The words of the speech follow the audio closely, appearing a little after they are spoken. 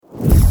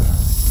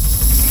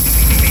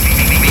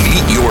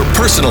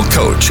personal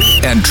coach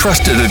and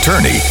trusted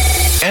attorney,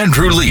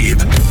 Andrew Lieb.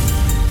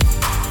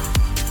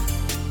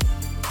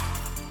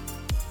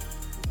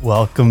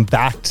 Welcome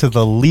back to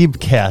the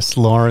Liebcast,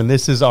 Lauren.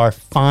 This is our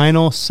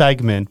final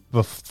segment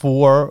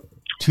before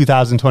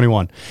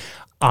 2021.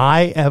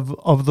 I have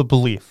of the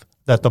belief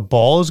that the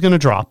ball is going to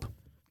drop.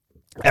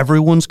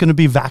 Everyone's going to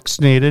be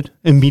vaccinated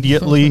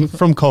immediately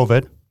from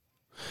COVID.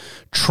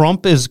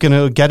 Trump is going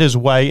to get his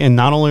way, and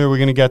not only are we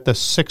going to get the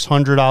 $600,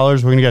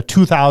 we're going to get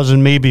 $2,000,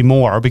 maybe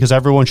more, because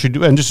everyone should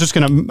do, and it's just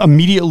going to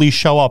immediately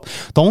show up.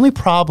 The only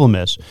problem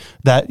is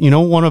that,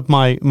 one of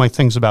my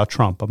things about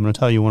Trump, I'm going to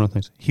tell you one of the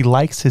things, he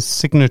likes his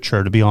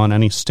signature to be on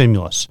any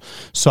stimulus.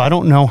 So I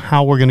don't know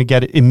how we're going to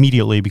get it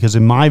immediately, because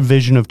in my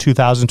vision of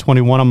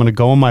 2021, I'm going to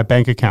go in my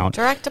bank account.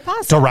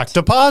 Direct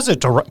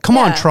deposit. Come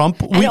on,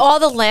 Trump. And all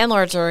the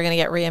landlords are going to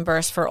get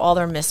reimbursed for all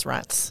their missed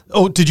rents.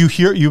 Oh, did you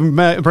hear? You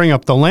bring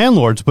up the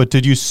landlords, but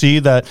did you see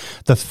that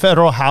the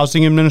Federal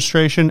Housing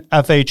Administration,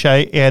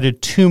 FHA,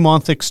 added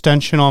 2-month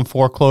extension on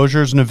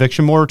foreclosures and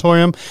eviction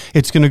moratorium?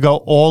 It's going to go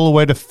all the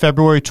way to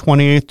February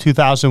 28th,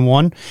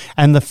 2001.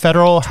 And the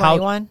Federal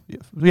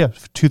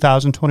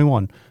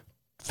 2021.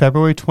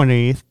 February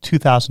 28th,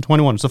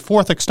 2021. It's the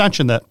fourth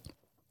extension that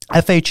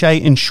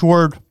FHA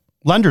insured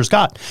lenders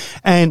got.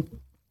 And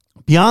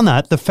beyond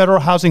that, the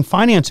Federal Housing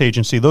Finance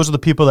Agency, those are the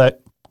people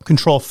that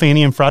control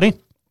Fannie and Freddie,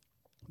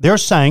 they're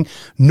saying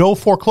no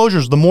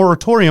foreclosures, the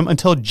moratorium,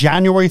 until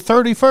January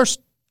 31st,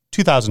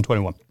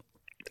 2021.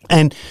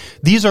 And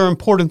these are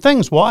important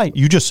things. Why?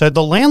 You just said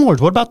the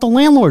landlords. What about the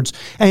landlords?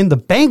 And the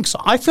banks,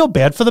 I feel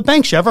bad for the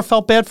banks. You ever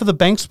felt bad for the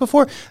banks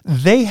before?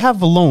 They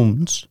have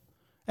loans,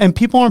 and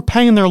people aren't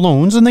paying their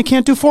loans, and they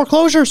can't do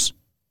foreclosures.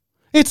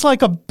 It's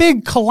like a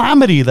big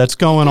calamity that's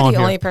going on here. You're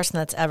the only person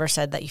that's ever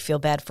said that you feel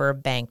bad for a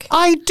bank.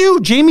 I do.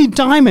 Jamie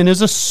Dimon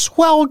is a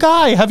swell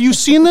guy. Have you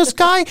seen this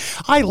guy?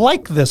 I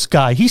like this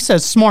guy. He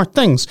says smart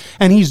things,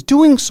 and he's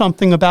doing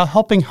something about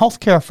helping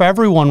healthcare for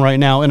everyone right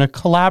now in a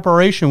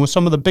collaboration with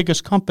some of the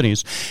biggest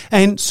companies.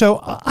 And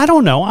so I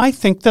don't know. I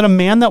think that a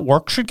man that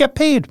works should get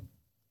paid.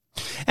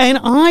 And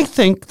I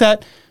think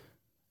that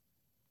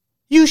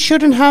you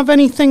shouldn't have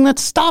anything that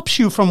stops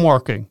you from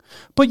working.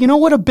 But you know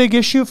what a big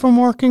issue from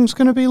working is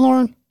going to be,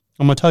 Lauren?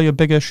 I'm going to tell you a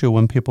big issue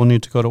when people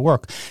need to go to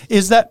work,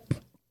 is that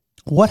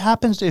what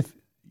happens if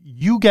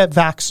you get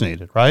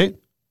vaccinated, right?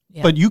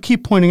 Yeah. But you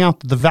keep pointing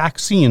out that the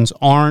vaccines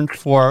aren't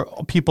for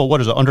people,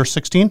 under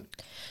 16?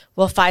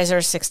 Well,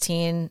 Pfizer's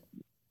 16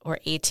 or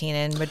 18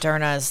 and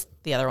Moderna's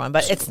the other one,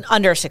 but it's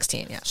under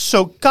 16, yeah.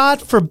 So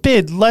God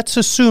forbid, let's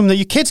assume that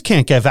your kids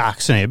can't get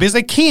vaccinated because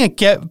they can't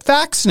get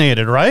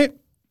vaccinated, right?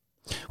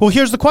 Well,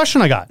 here's the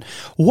question I got.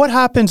 What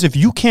happens if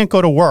you can't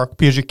go to work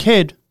because your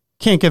kid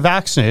can't get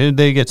vaccinated?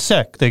 They get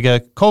sick, they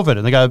get COVID,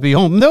 and they got to be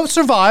home. They'll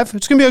survive.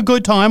 It's going to be a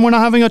good time. We're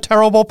not having a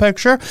terrible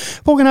picture,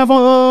 but we're going to have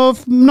a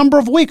number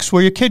of weeks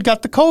where your kid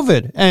got the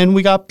COVID, and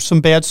we got some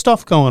bad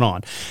stuff going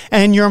on.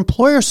 And your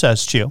employer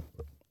says to you,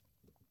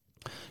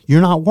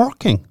 you're not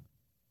working,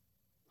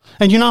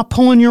 and you're not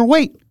pulling your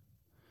weight.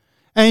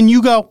 And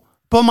you go,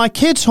 but my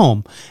kid's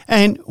home.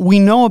 And we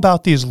know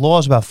about these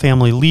laws about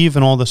family leave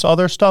and all this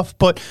other stuff,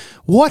 but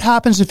what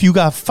happens if you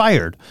got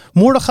fired?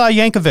 Mordechai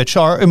Yankovich,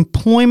 our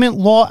employment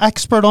law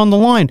expert on the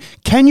line.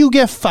 Can you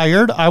get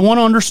fired? I want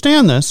to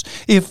understand this.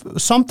 If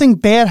something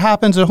bad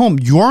happens at home,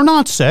 you're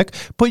not sick,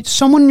 but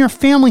someone in your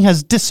family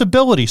has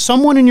disability,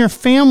 someone in your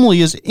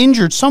family is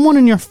injured, someone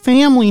in your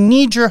family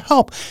needs your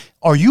help.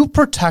 Are you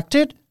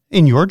protected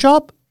in your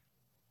job?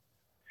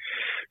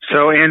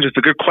 So, Andrew, it's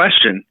a good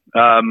question.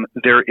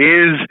 There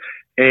is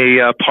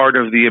a part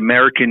of the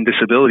American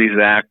Disabilities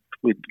Act,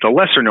 the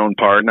lesser known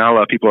part, not a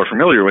lot of people are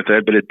familiar with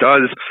it, but it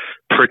does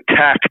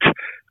protect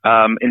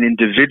an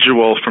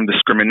individual from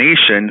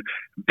discrimination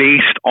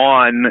based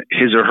on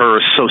his or her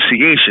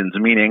associations,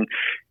 meaning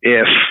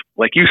if,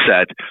 like you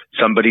said,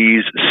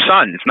 somebody's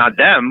son, it's not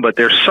them, but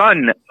their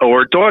son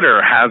or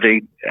daughter have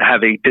a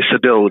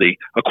disability,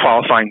 a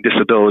qualifying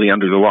disability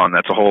under the law, and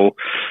that's a whole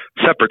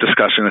separate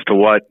discussion as to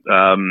what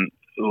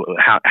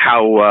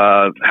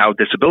how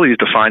disability is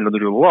defined under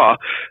the law.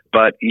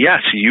 But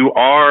yes, you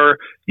are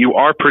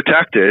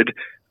protected.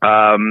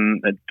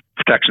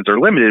 Protections are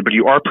limited, but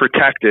you are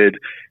protected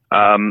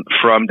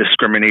from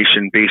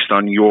discrimination based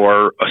on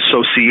your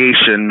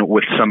association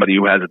with somebody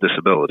who has a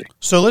disability.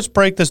 So let's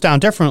break this down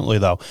differently,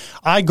 though.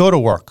 I go to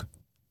work.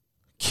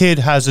 Kid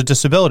has a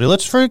disability.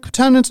 Let's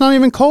pretend it's not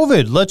even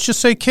COVID. Let's just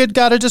say kid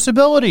got a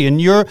disability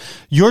and you're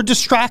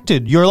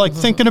distracted. You're like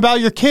thinking about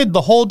your kid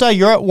the whole day.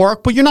 You're at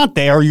work, but you're not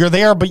there. You're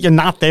there, but you're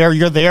not there.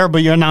 You're there,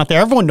 but you're not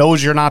there. Everyone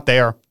knows you're not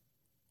there.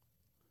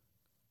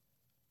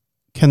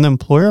 Can the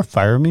employer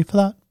fire me for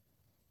that?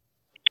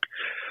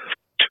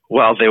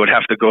 Well, they would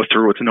have to go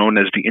through what's known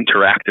as the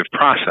interactive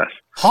process.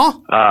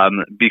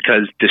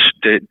 Because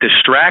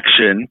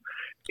distraction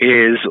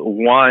is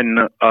one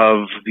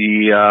of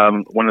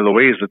the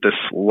ways that this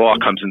law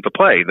comes into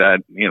play.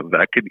 That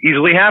that could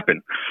easily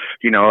happen.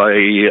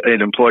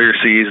 An employer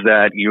sees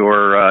that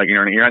you're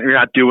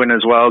not doing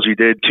as well as you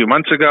did 2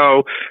 months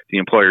ago. The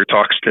employer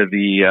talks to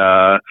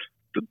the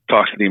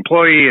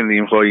employee, and the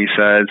employee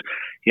says,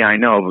 yeah, I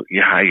know.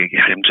 Yeah,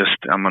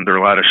 I'm under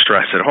a lot of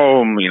stress at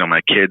home.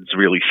 My kid's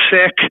really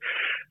sick.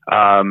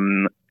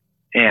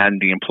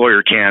 And the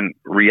employer can't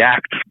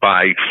react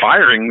by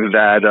firing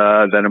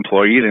that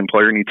employee. The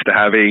employer needs to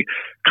have a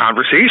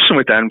conversation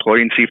with that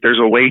employee and see if there's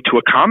a way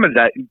to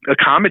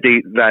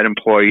accommodate that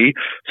employee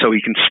so he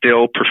can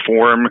still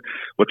perform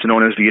what's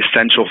known as the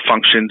essential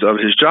functions of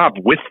his job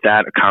with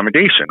that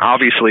accommodation.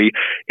 Obviously,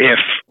 if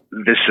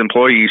this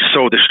employee is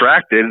so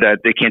distracted that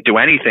they can't do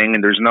anything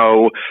and there's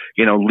no,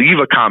 leave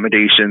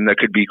accommodation that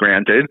could be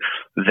granted,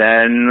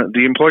 then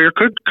the employer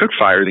could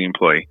fire the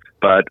employee.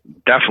 But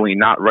definitely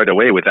not right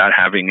away without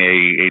having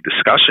a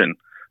discussion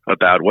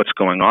about what's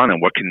going on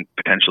and what can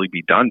potentially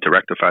be done to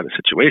rectify the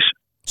situation.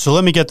 So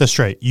let me get this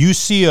straight. You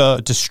see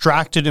a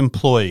distracted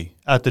employee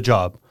at the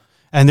job,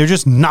 and they're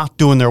just not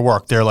doing their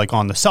work. They're like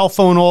on the cell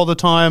phone all the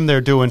time.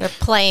 They're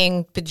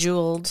playing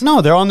Bejeweled.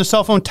 No, they're on the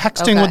cell phone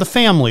texting with the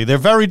family. They're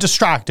very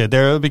distracted.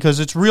 Because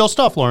it's real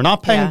stuff, Laura.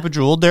 Not playing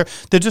Bejeweled. They're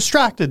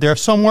distracted. They're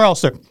somewhere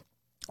else. They're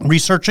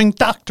researching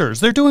doctors.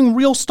 They're doing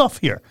real stuff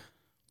here.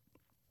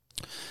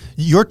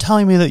 You're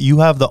telling me that you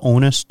have the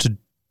onus to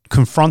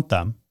confront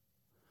them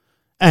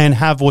and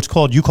have what's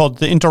called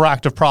the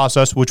interactive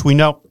process, which we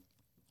know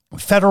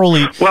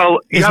federally. Well,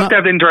 you have to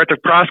have the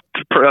interactive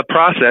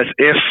process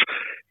if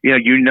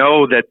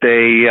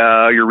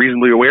that you're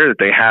reasonably aware that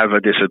they have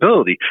a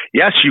disability.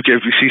 Yes, if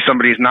you see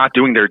somebody's not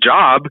doing their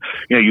job,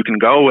 you can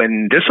go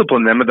and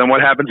discipline them. But then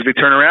what happens if they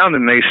turn around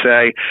and they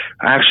say,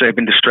 actually, I've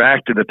been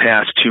distracted the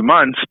past 2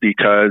 months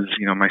because,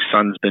 my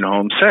son's been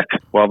home sick.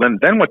 Well,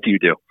 then what do you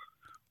do?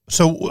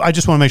 So I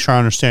just want to make sure I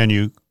understand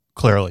you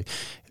clearly.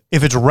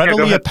 If it's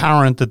readily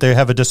apparent that they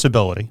have a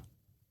disability,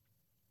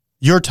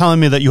 you're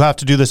telling me that you have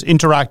to do this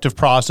interactive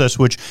process,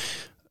 which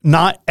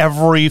not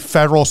every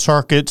federal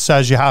circuit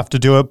says you have to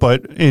do it,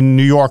 but in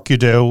New York you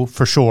do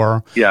for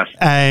sure. Yes.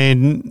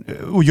 And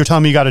you're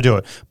telling me you got to do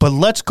it. But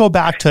let's go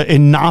back to it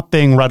not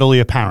being readily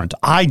apparent.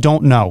 I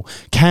don't know.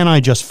 Can I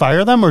just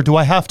fire them, or do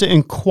I have to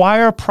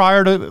inquire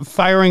prior to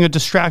firing a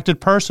distracted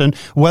person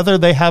whether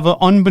they have an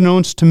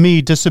unbeknownst to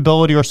me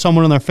disability or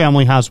someone in their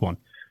family has one?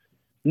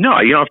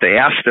 No, you don't have to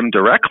ask them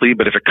directly,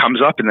 but if it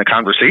comes up in the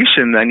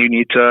conversation, then you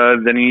need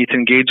to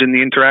engage in the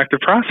interactive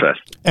process.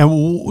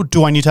 And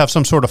do I need to have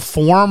some sort of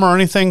form or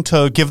anything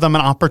to give them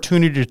an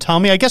opportunity to tell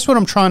me? I guess what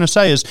I'm trying to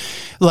say is,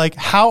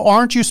 how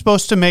aren't you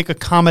supposed to make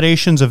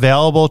accommodations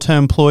available to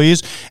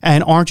employees,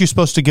 and aren't you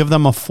supposed to give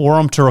them a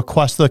forum to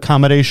request the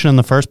accommodation in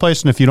the first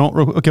place? And if you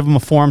don't give them a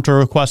forum to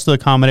request the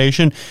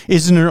accommodation,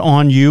 isn't it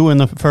on you in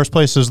the first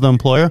place as the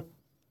employer?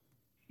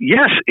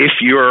 Yes, if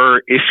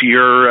you're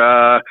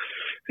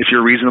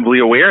reasonably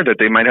aware that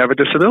they might have a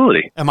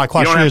disability. And my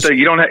question if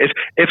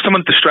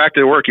someone's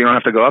distracted at work, you don't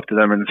have to go up to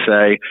them and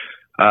say,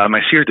 I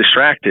see you're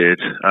distracted.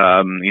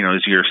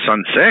 Is your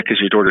son sick? Is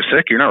your daughter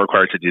sick? You're not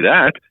required to do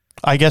that.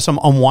 I guess I'm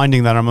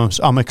unwinding that.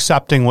 I'm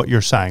accepting what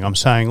you're saying. I'm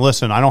saying,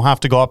 listen, I don't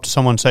have to go up to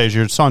someone and say, is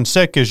your son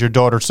sick? Is your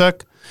daughter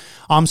sick?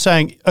 I'm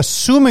saying,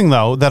 assuming,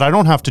 though, that I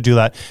don't have to do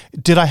that,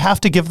 did I have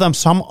to give them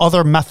some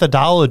other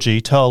methodology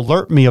to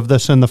alert me of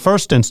this in the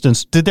first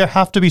instance? Did there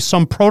have to be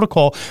some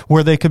protocol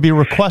where they could be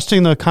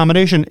requesting the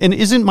accommodation? And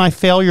isn't my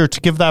failure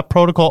to give that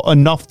protocol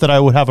enough that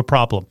I would have a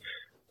problem?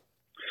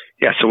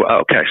 Yeah. So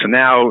okay. So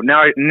now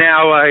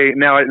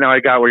I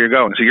got where you're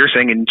going. So you're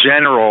saying in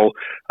general,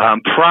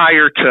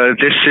 prior to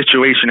this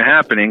situation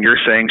happening,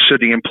 you're saying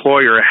should the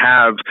employer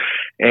have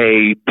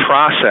a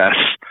process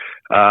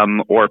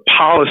or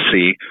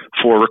policy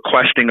for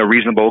requesting a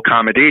reasonable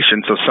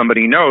accommodation, so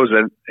somebody knows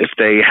that if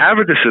they have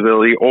a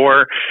disability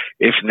or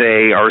if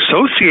they are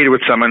associated with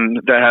someone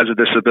that has a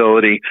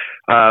disability,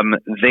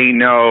 they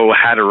know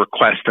how to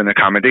request an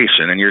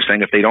accommodation. And you're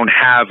saying if they don't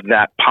have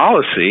that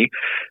policy,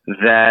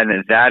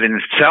 then that in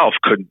itself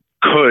could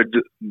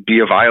be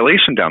a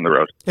violation down the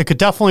road. It could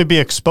definitely be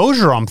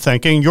exposure, I'm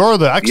thinking. You're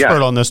the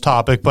expert on this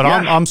topic, but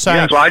I'm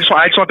saying... Yes. Well, I just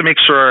want to make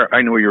sure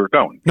I knew where you were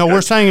going. No,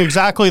 we're saying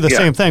exactly the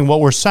same thing. What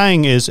we're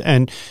saying is,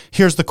 and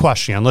here's the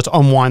question, and let's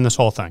unwind this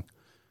whole thing.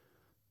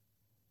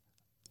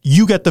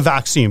 You get the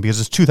vaccine because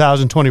it's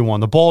 2021.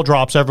 The ball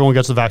drops, everyone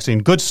gets the vaccine.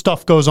 Good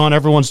stuff goes on,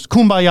 everyone's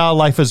kumbaya,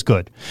 life is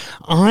good.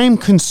 I'm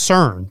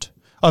concerned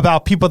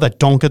about people that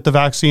don't get the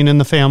vaccine in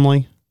the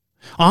family.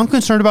 I'm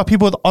concerned about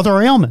people with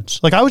other ailments.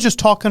 I was just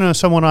talking to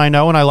someone I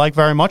know and I like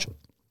very much,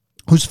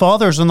 whose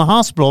father's in the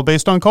hospital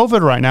based on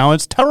COVID right now.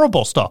 It's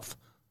terrible stuff.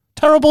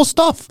 Terrible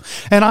stuff.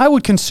 And I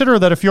would consider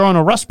that if you're on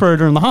a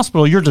respirator in the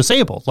hospital, you're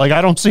disabled.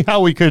 I don't see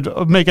how we could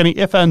make any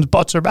ifs, ands,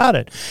 buts about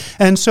it.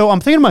 And so I'm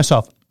thinking to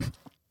myself,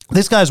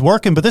 this guy's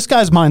working, but this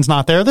guy's mind's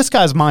not there. This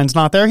guy's mind's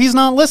not there. He's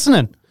not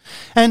listening.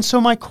 And so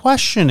my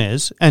question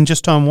is, and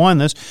just to unwind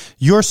this,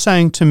 you're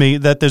saying to me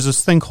that there's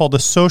this thing called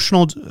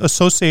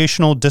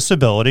associational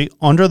disability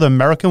under the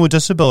American With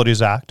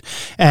Disabilities Act.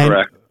 And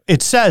correct.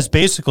 it says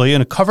basically,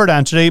 in a covered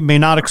entity may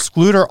not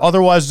exclude or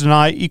otherwise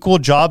deny equal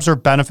jobs or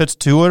benefits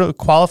to a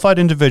qualified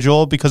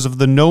individual because of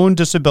the known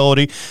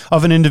disability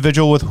of an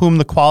individual with whom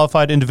the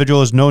qualified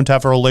individual is known to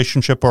have a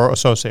relationship or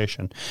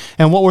association.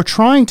 And what we're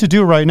trying to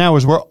do right now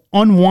is we're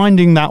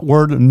unwinding that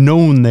word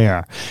known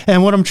there.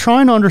 And what I'm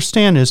trying to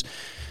understand is,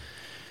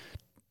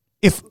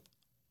 if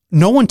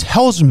no one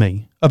tells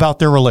me about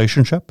their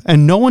relationship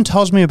and no one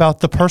tells me about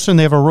the person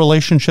they have a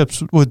relationship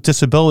with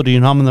disability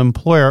and I'm an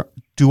employer,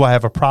 do I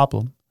have a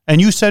problem? And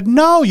you said,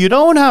 no, you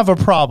don't have a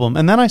problem.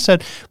 And then I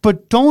said,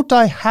 but don't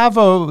I have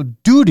a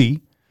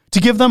duty to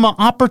give them an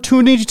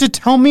opportunity to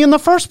tell me in the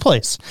first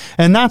place?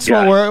 And that's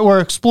what we're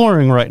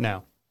exploring right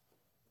now.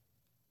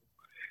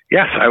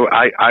 Yes,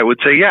 I would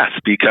say yes,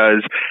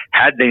 because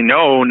had they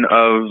known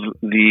of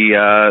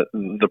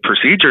the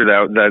procedure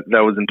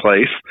that was in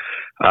place,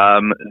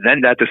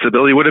 then that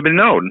disability would have been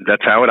known.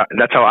 That's how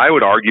I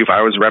would argue if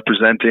I was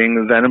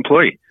representing that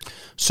employee.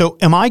 So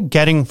am I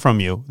getting from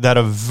you that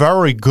a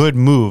very good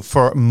move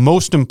for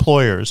most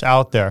employers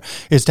out there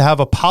is to have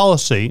a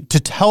policy to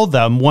tell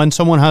them when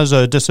someone has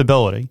a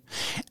disability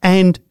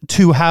and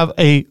to have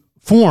a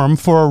form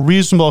for a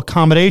reasonable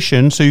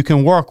accommodation so you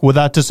can work with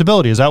that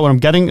disability? Is that what I'm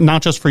getting?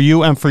 Not just for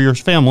you and for your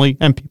family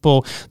and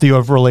people that you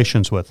have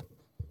relations with?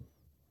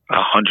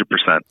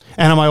 100%.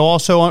 And am I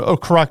also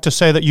correct to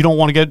say that you don't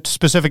want to get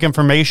specific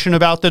information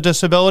about the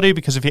disability?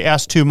 Because if you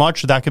ask too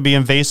much, that could be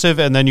invasive,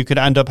 and then you could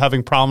end up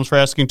having problems for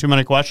asking too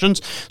many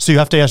questions. So you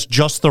have to ask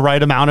just the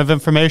right amount of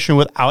information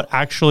without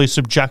actually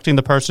subjecting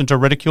the person to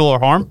ridicule or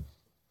harm?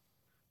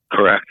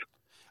 Correct.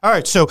 All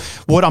right, so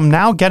what I'm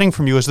now getting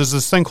from you is there's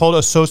this thing called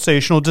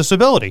associational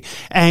disability.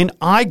 And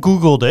I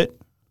Googled it.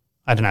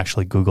 I didn't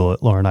actually Google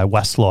it, Lauren. I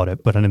Westlawed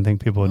it, but I didn't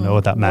think people would know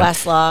what that meant.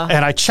 Westlaw.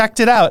 And I checked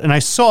it out, and I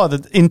saw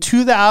that in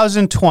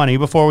 2020,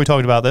 before we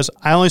talked about this,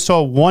 I only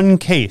saw one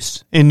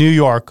case in New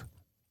York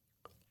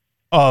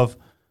of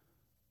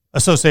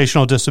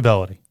associational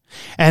disability.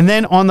 And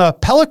then on the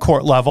appellate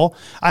court level,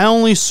 I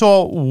only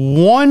saw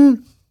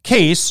one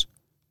case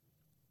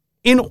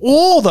in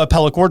all the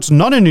appellate courts,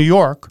 none in New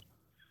York,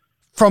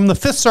 from the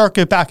Fifth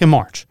Circuit back in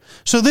March.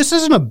 So this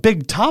isn't a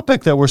big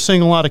topic that we're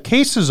seeing a lot of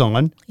cases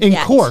on in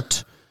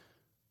court.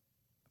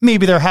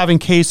 Maybe they're having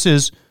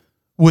cases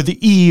with the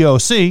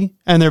EEOC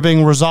and they're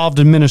being resolved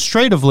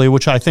administratively,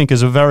 which I think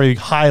is a very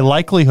high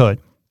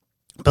likelihood.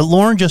 But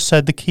Lauren just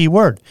said the key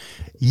word,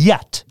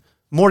 yet.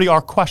 Morty,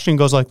 our question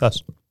goes like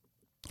this.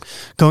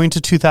 Going to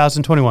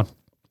 2021.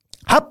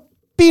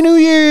 Happy New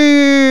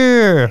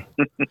Year!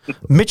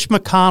 Mitch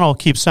McConnell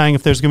keeps saying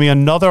if there's going to be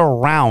another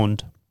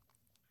round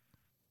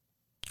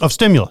of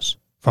stimulus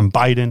from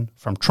Biden,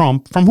 from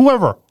Trump, from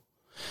whoever,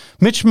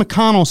 Mitch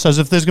McConnell says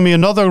if there's going to be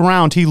another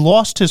round, he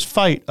lost his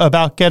fight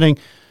about getting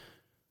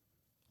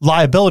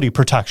liability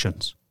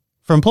protections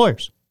for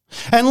employers.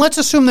 And let's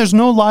assume there's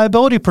no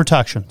liability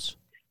protections.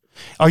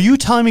 Are you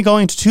telling me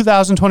going to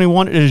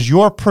 2021, it is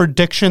your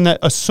prediction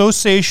that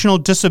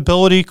associational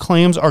disability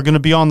claims are going to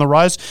be on the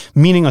rise,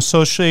 meaning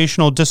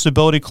associational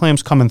disability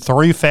claims come in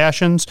three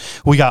fashions?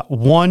 We got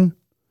one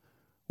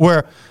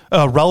where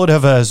a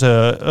relative has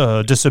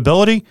a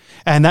disability,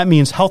 and that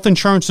means health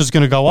insurance is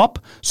going to go up.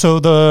 So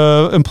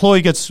the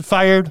employee gets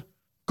fired,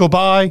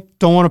 goodbye,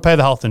 don't want to pay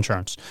the health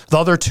insurance. The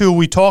other two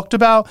we talked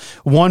about,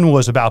 one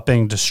was about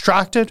being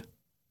distracted,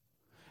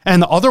 and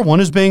the other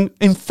one is being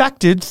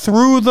infected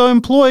through the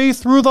employee,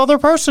 through the other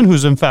person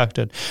who's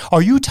infected.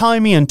 Are you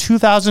telling me in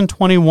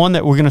 2021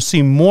 that we're going to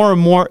see more and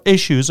more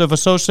issues of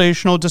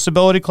associational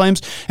disability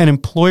claims and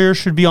employers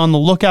should be on the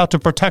lookout to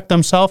protect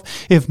themselves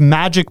if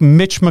magic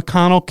Mitch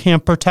McConnell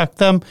can't protect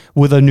them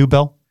with a new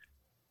bill?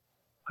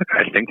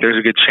 I think there's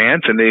a good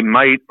chance, and they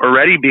might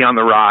already be on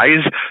the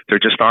rise. There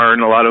just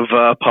aren't a lot of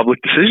public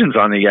decisions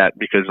on it yet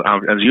because,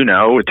 as you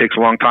know, it takes a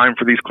long time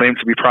for these claims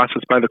to be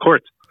processed by the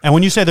courts. And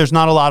when you say there's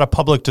not a lot of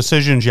public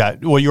decisions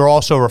yet, what you're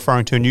also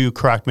referring to, and you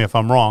correct me if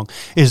I'm wrong,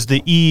 is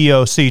the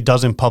EEOC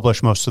doesn't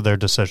publish most of their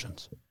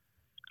decisions.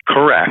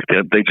 Correct. They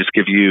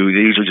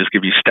usually just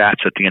give you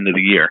stats at the end of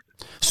the year.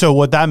 So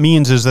what that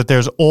means is that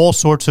there's all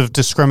sorts of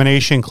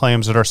discrimination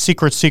claims that are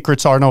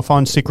secrets are no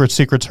fun, secrets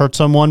hurt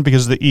someone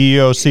because the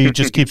EEOC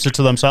just keeps it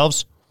to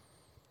themselves?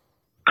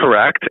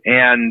 Correct.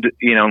 And,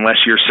 unless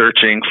you're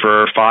searching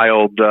for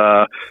filed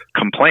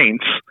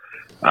complaints,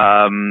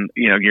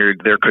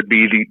 there could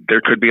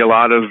be a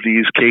lot of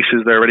these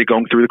cases that are already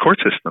going through the court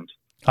systems.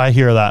 I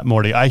hear that,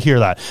 Morty. I hear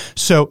that.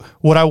 So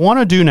what I want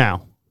to do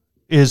now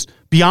is,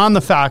 beyond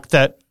the fact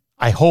that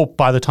I hope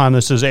by the time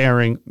this is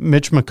airing,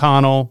 Mitch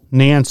McConnell,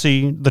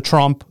 Nancy, the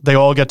Trump, they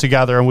all get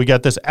together and we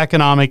get this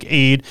economic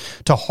aid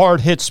to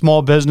hard hit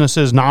small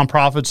businesses,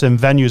 nonprofits, and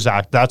Venues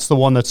Act. That's the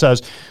one that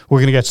says we're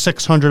going to get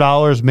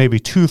 $600, maybe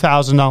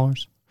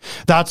 $2,000.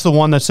 That's the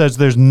one that says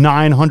there's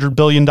 $900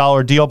 billion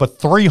deal, but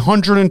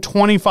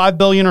 $325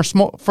 billion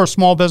for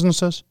small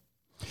businesses.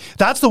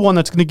 That's the one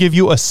that's going to give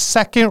you a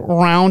second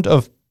round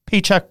of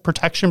Paycheck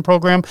Protection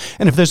Program.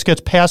 And if this gets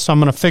passed, I'm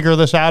going to figure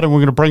this out and we're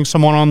going to bring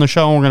someone on the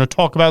show and we're going to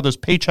talk about this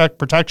Paycheck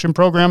Protection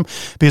Program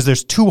because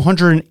there's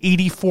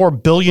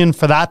 $284 billion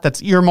for that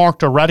that's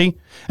earmarked already.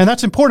 And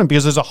that's important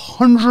because there's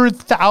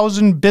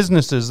 100,000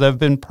 businesses that have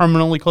been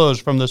permanently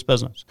closed from this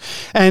business.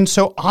 And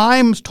so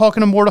I'm talking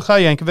to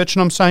Mordechai Yankovich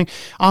and I'm saying,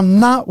 I'm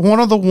not one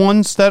of the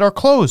ones that are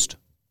closed.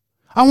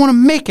 I want to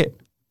make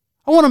it.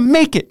 I want to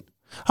make it.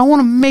 I want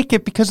to make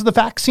it because the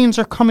vaccines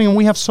are coming and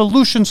we have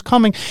solutions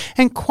coming.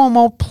 And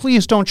Cuomo,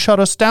 please don't shut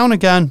us down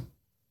again.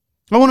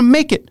 I want to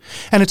make it.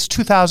 And it's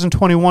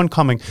 2021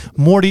 coming.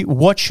 Morty,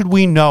 what should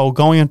we know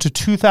going into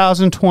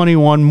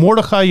 2021?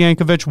 Mordechai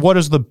Yankovich, what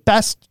is the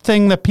best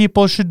thing that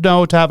people should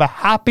know to have a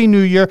happy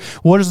new year?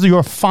 What is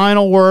your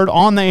final word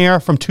on the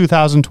air from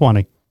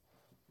 2020?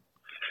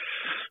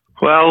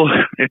 Well,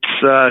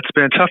 it's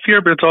been a tough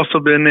year, but it's also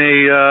been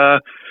a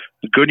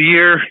good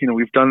year. You know,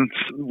 we've done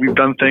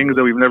things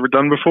that we've never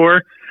done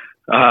before.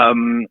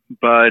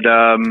 But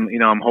you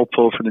know, I'm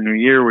hopeful for the new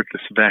year with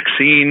this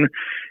vaccine.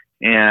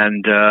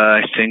 And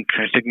I think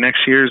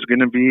next year is going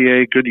to be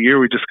a good year.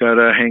 We just got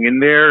to hang in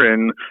there,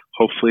 and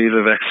hopefully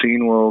the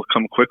vaccine will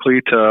come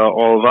quickly to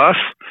all of us,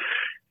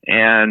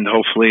 and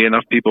hopefully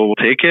enough people will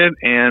take it,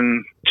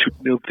 and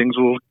things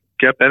will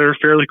get better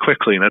fairly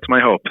quickly. And that's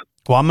my hope.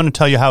 Well, I'm going to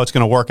tell you how it's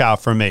going to work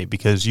out for me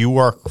because you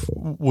work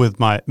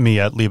with me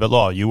at Leave It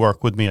Law. You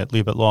work with me at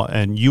Leave It Law,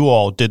 and you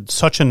all did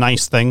such a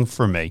nice thing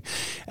for me,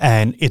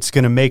 and it's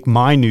going to make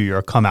my new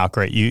year come out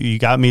great. You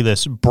got me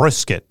this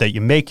brisket that you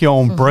make your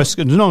own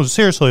brisket. No,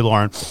 seriously,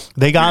 Lauren,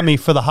 they got me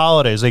for the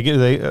holidays. They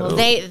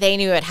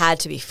knew it had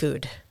to be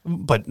food.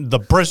 But the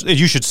brisket,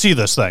 you should see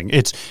this thing.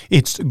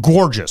 It's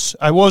gorgeous.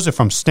 What was it,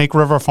 from Snake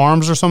River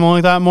Farms or something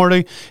like that,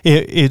 Morty?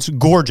 It's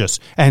gorgeous.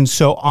 And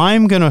so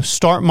I'm going to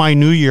start my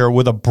new year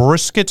with a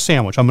brisket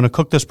sandwich. I'm going to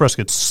cook this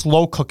brisket,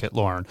 slow cook it,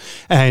 Lauren.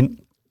 And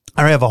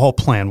I have a whole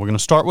plan. We're going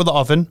to start with the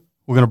oven.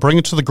 We're going to bring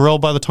it to the grill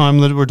by the time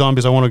that we're done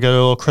because I want to get it a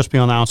little crispy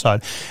on the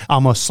outside.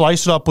 I'm going to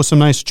slice it up with some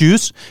nice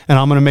juice, and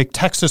I'm going to make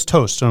Texas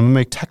toast. And I'm going to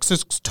make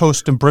Texas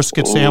toast and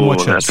brisket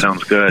sandwiches. That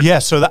sounds good. Yeah,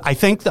 so I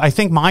think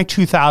my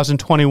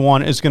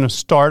 2021 is going to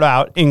start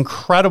out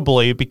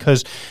incredibly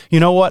because, you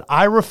know what?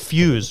 I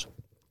refuse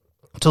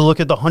to look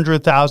at the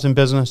 100,000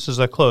 businesses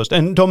that closed.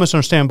 And don't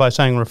misunderstand by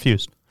saying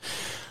refused.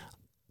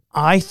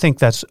 I think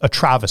that's a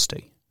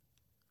travesty.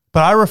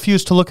 But I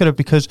refuse to look at it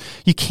because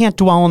you can't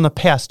dwell on the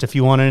past if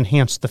you want to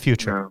enhance the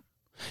future. No.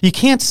 You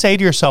can't say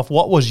to yourself,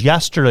 what was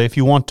yesterday if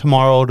you want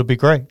tomorrow to be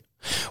great?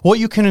 What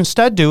you can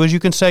instead do is you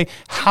can say,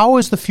 how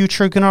is the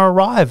future going to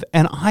arrive?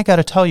 And I got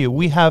to tell you,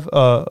 we have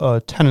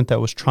a tenant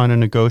that was trying to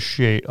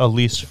negotiate a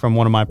lease from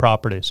one of my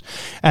properties.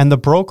 And the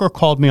broker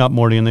called me up,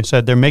 Morty, and they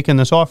said, they're making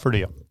this offer to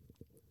you.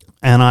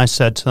 And I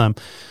said to them,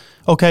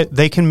 okay,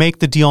 they can make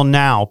the deal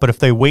now, but if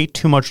they wait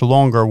too much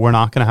longer, we're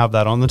not going to have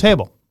that on the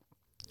table.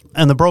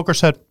 And the broker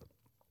said,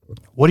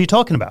 what are you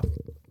talking about?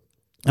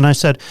 And I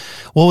said,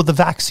 well, with the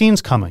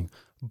vaccines coming,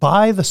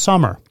 by the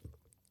summer,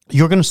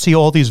 you're going to see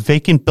all these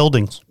vacant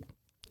buildings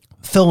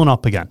filling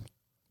up again.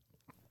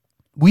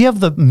 We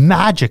have the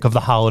magic of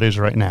the holidays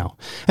right now.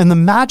 And the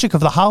magic of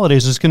the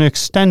holidays is going to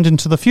extend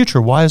into the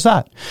future. Why is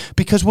that?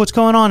 Because what's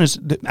going on is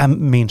the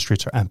main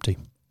streets are empty.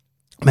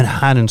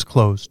 Manhattan's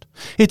closed.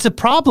 It's a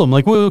problem.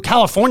 Like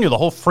California, the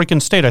whole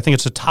freaking state, I think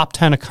it's a top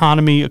 10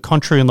 economy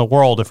country in the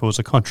world if it was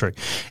a country.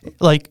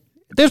 Like,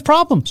 there's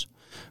problems.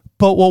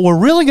 But what we're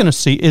really going to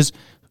see is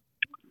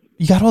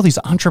you got all these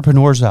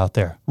entrepreneurs out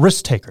there,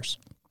 risk takers.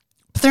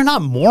 But they're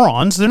not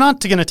morons. They're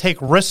not going to take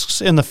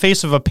risks in the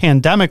face of a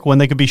pandemic when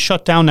they could be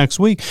shut down next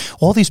week.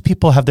 All these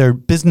people have their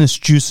business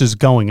juices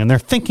going, and they're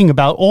thinking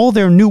about all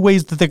their new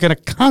ways that they're going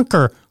to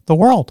conquer the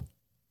world.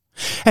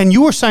 And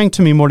you were saying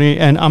to me, Morty,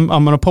 and I'm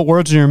going to put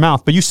words in your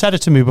mouth, but you said it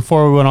to me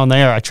before we went on the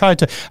air. I tried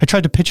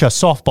to pitch you a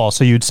softball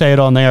so you'd say it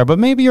on the air, but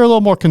maybe you're a little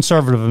more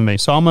conservative than me,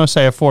 so I'm going to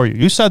say it for you.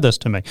 You said this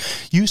to me.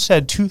 You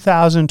said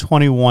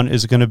 2021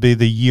 is going to be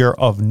the year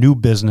of new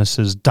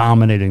businesses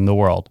dominating the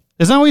world.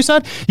 Isn't that what you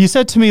said? You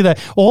said to me that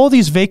all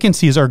these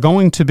vacancies are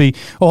going to be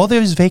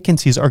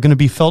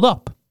filled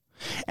up.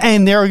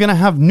 And they're going to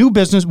have new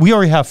business. We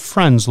already have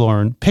friends,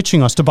 Lauren,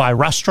 pitching us to buy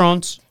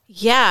restaurants.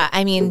 Yeah,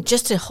 I mean,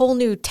 just a whole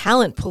new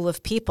talent pool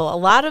of people. A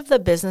lot of the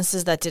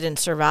businesses that didn't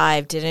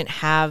survive didn't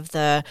have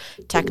the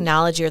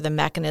technology or the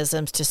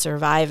mechanisms to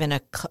survive in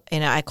a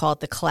I call it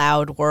the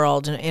cloud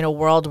world, in a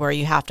world where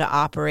you have to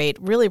operate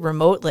really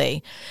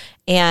remotely.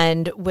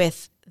 And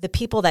with the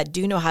people that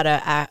do know how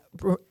to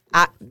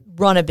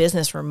run a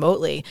business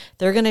remotely,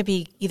 they're going to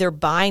be either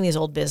buying these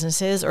old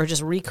businesses or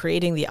just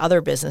recreating the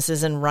other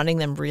businesses and running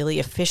them really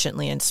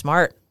efficiently and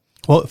smart.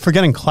 Well,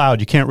 forgetting cloud,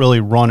 you can't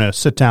really run a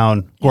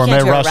sit-down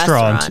gourmet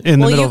restaurant in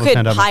the middle of a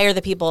pandemic. Well, you could hire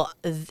the people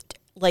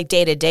like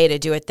day to day to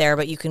do it there,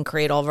 but you can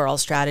create overall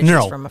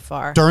strategies from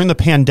afar. During the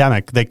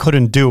pandemic, they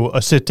couldn't do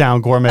a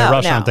sit-down gourmet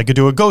restaurant. No. They could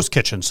do a ghost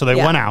kitchen, so they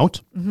went out.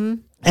 Mm-hmm.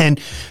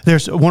 And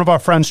there's one of our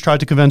friends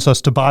tried to convince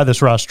us to buy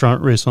this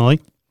restaurant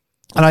recently.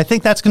 And I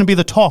think that's going to be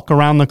the talk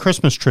around the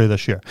Christmas tree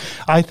this year.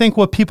 I think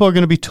what people are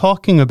going to be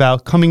talking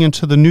about coming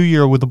into the new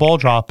year with the ball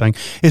dropping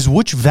is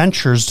which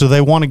ventures do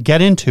they want to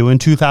get into in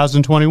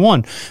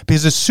 2021?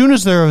 Because as soon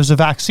as there is a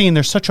vaccine,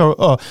 there's such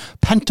a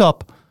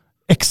pent-up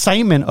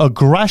excitement,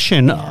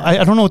 aggression.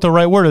 I don't know what the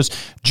right word is.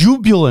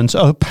 Jubilance,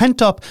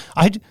 pent-up.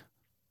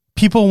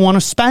 People want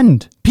to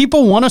spend.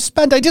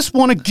 I just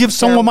want to give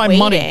someone my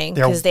money.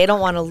 Because they don't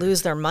want to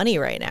lose their money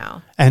right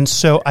now. And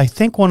so I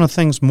think one of the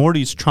things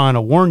Morty's trying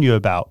to warn you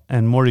about,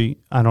 and Morty,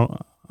 I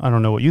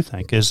don't know what you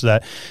think, is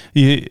that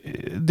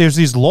there's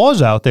these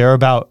laws out there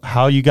about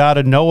how you got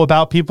to know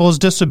about people's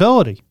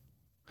disability.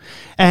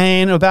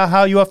 And about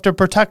how you have to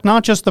protect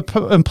not just the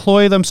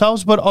employee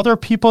themselves, but other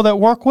people that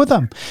work with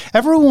them.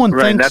 Everyone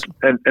thinks...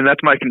 And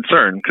that's my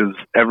concern, because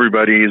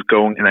everybody is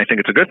going, and I think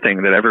it's a good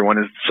thing that everyone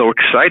is so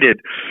excited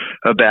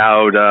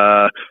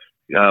about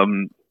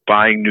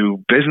buying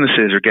new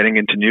businesses or getting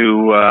into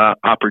new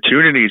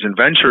opportunities and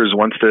ventures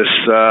once this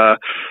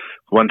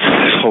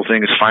whole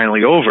thing is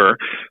finally over.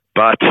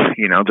 But,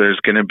 there's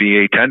going to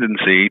be a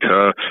tendency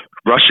to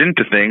rush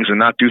into things and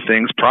not do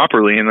things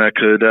properly, and that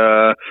could...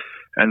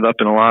 end up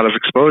in a lot of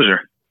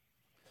exposure.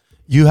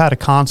 You had a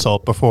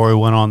consult before we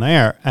went on the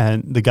air,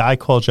 and the guy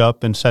called you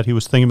up and said he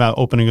was thinking about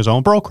opening his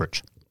own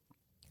brokerage.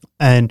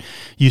 And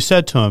you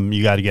said to him,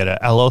 you got to get an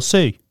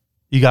LLC.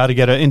 You got to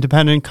get an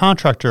independent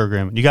contractor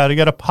agreement. You got to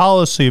get a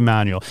policy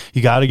manual.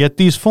 You got to get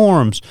these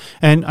forms.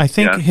 And I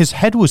think his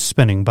head was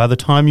spinning by the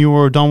time you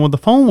were done with the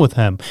phone with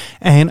him.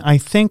 And I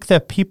think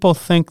that people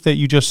think that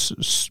you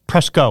just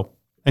press go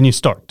and you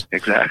start.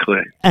 Exactly.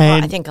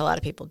 And I think a lot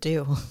of people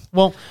do.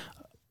 Well,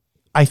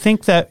 I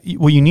think that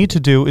what you need to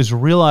do is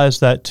realize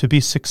that to be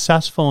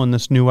successful in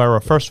this new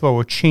era, first of all,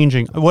 we're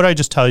changing. What did I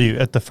just tell you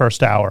at the first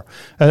part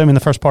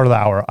of the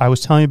hour, I was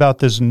telling you about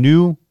this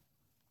new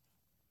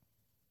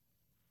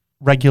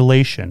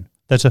regulation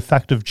that's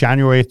effective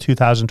January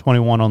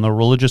 2021 on the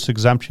religious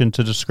exemption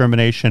to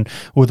discrimination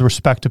with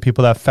respect to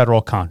people that have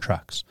federal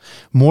contracts.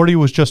 Morty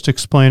was just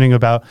explaining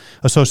about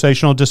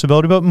associational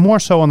disability, but more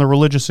so on the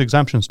religious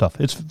exemption stuff.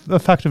 It's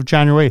effective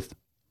January 8th.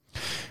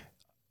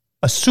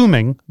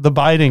 Assuming the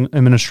Biden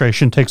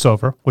administration takes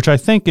over, which I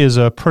think is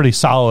a pretty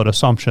solid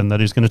assumption that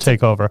he's going to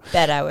take over.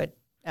 Bet I would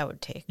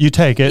take. You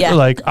take it. Yeah.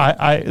 Like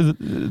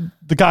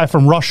the guy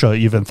from Russia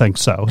even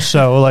thinks so.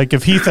 So like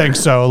if he thinks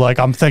so, like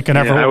I'm thinking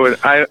everyone.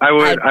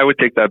 I would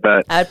take that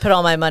bet. I'd put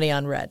all my money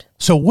on red.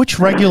 So which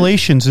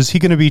regulations is he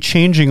going to be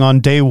changing on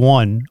day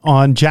one,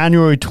 on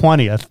January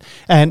 20th?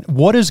 And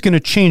what is going to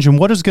change and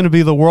what is going to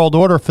be the world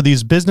order for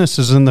these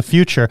businesses in the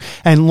future?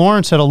 And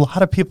Lauren said a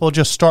lot of people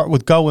just start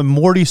with go. And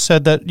Morty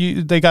said that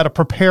they got to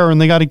prepare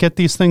and they got to get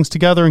these things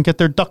together and get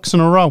their ducks in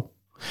a row.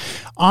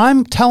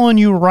 I'm telling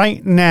you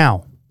right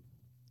now,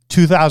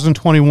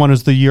 2021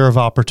 is the year of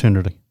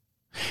opportunity.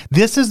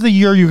 This is the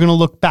year you're going to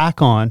look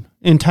back on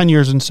in 10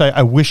 years and say,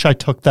 I wish I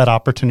took that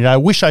opportunity. I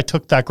wish I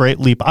took that great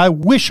leap. I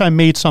wish I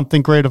made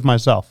something great of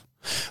myself.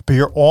 But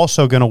you're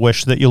also going to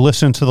wish that you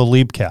listen to the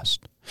Leapcast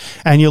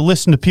and you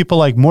listen to people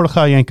like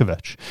Mordechai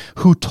Yankovic,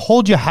 who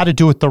told you how to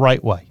do it the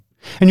right way.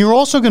 And you're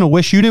also going to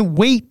wish you didn't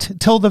wait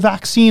till the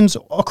vaccine's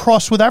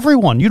across with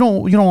everyone. You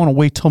don't want to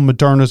wait till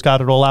Moderna's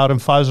got it all out and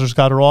Pfizer's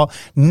got it all.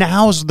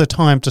 Now's the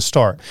time to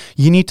start.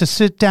 You need to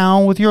sit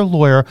down with your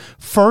lawyer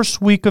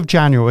first week of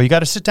January. You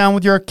got to sit down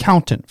with your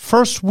accountant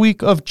first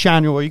week of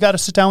January. You got to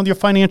sit down with your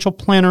financial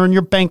planner and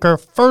your banker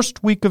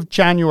first week of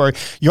January.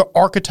 Your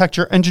architect,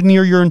 your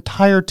engineer, your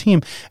entire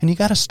team. And you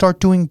got to start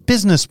doing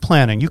business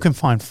planning. You can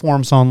find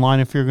forms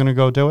online if you're going to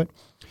go do it.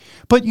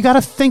 But you got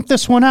to think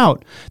this one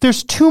out.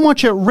 There's too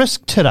much at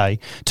risk today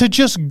to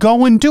just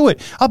go and do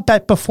it. I'll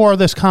bet before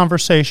this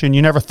conversation,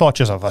 you never thought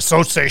just of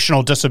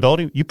associational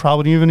disability. You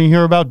probably didn't even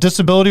hear about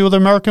disability with the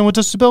American With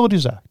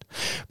Disabilities Act.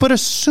 But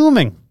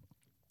assuming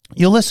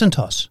you listen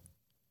to us,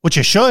 which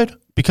you should,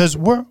 because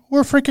we're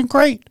freaking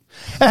great.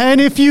 And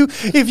if you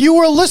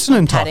were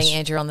listening to us, patting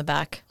Andrew on the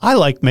back. I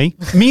like me.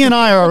 Me and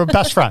I are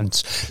best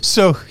friends.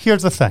 So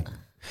here's the thing.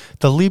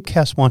 The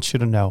Leapcast wants you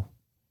to know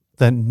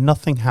that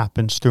nothing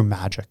happens through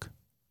magic.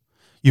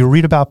 You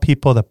read about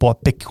people that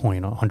bought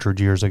Bitcoin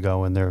 100 years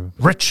ago and they're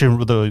rich, and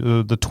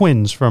the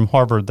twins from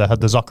Harvard that had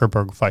the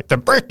Zuckerberg fight, they're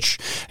rich.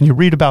 And you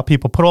read about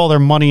people put all their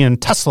money in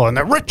Tesla and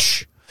they're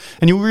rich.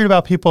 And you read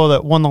about people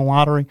that won the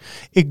lottery.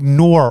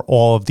 Ignore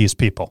all of these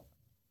people.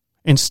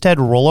 Instead,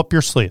 roll up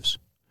your sleeves.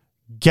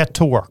 Get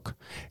to work.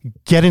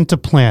 Get into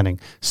planning.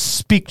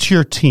 Speak to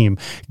your team.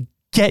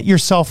 Get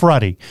yourself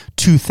ready.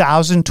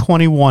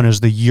 2021 is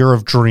the year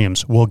of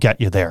dreams. We'll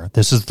get you there.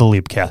 This is the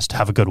Leapcast.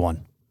 Have a good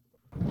one.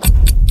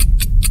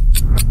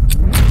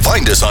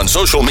 Find us on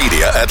social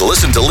media at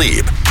Listen to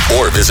Leap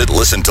or visit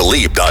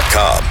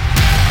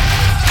listentoleap.com.